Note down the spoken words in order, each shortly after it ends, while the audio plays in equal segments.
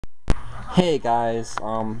Hey guys,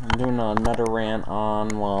 I'm doing another rant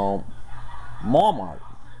on, well, Walmart.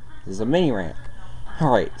 This is a mini rant.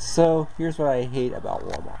 Alright, so here's what I hate about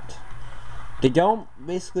Walmart. They don't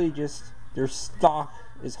basically just, their stock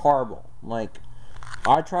is horrible. Like,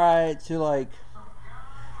 I try to,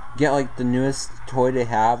 get, the newest toy they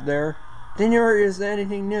have there. There never is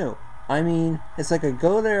anything new. I mean, it's like I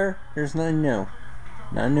go there, there's nothing new.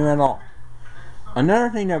 Nothing new at all. Another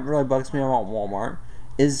thing that really bugs me about Walmart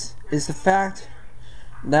is the fact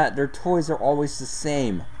that their toys are always the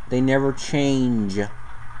same. They never change.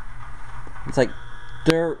 It's like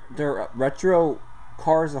their retro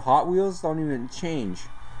cars and Hot Wheels don't even change.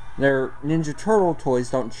 Their Ninja Turtle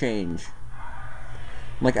toys don't change.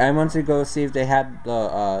 Like, I went to go see if they had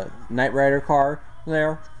the Knight Rider car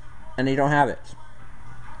there, and they don't have it.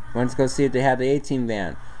 I went to go see if they had the A-Team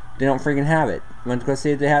van. They don't freaking have it. I went to go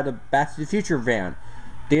see if they had the Back to the Future van.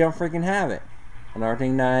 They don't freaking have it. Another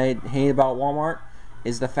thing that I hate about Walmart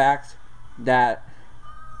is the fact that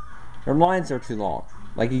their lines are too long.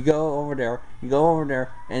 Like, you go over there,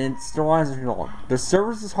 and their lines are too long. The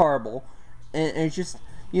service is horrible, and it's just,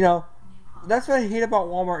 that's what I hate about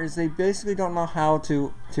Walmart is they basically don't know how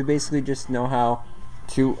to basically just know how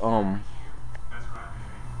to,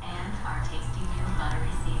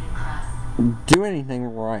 do anything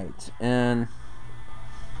right. And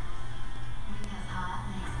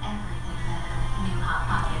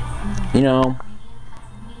I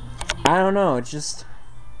don't know, it's just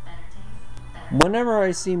whenever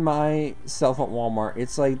I see myself at Walmart,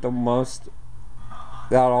 it's like the most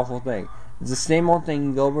god awful thing. It's the same old thing.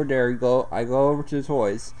 You go over there, I go over to the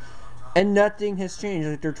toys, and nothing has changed.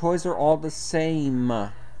 Like, their toys are all the same.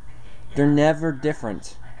 They're never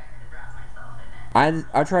different. I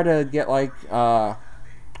tried to get the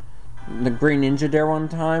Green Ninja there one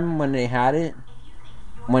time when they had it,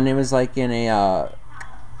 when it was like in a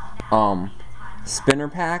spinner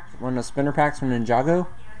pack, one of the spinner packs from Ninjago.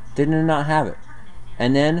 They did not have it.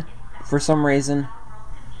 And then for some reason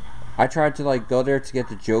I tried to go there to get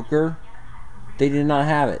the Joker. They did not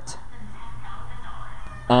have it.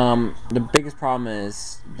 The biggest problem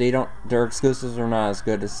is their exclusives are not as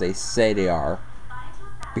good as they say they are.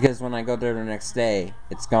 Because when I go there the next day,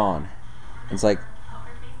 it's gone. It's like,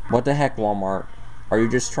 what the heck, Walmart? Are you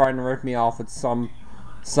just trying to rip me off with some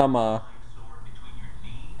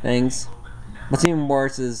things? What's even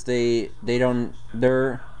worse is they're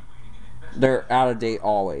out of date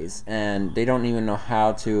always, and they don't even know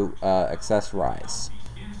how to accessorize.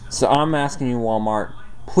 So I'm asking you, Walmart,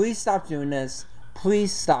 please stop doing this.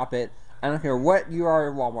 Please stop it. I don't care what you are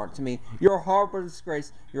at Walmart to me. You're a horrible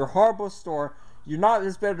disgrace. You're a horrible store. You're not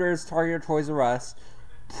as better as Target or Toys R Us.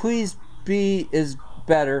 Please be as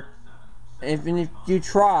better. If you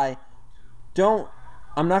try, don't.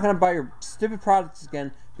 I'm not going to buy your stupid products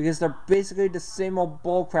again because they're basically the same old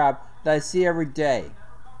bullcrap that I see every day.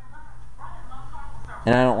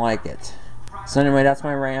 And I don't like it. So anyway, that's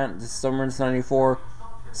my rant. This is Summer's 94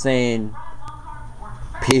 saying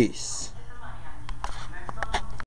peace.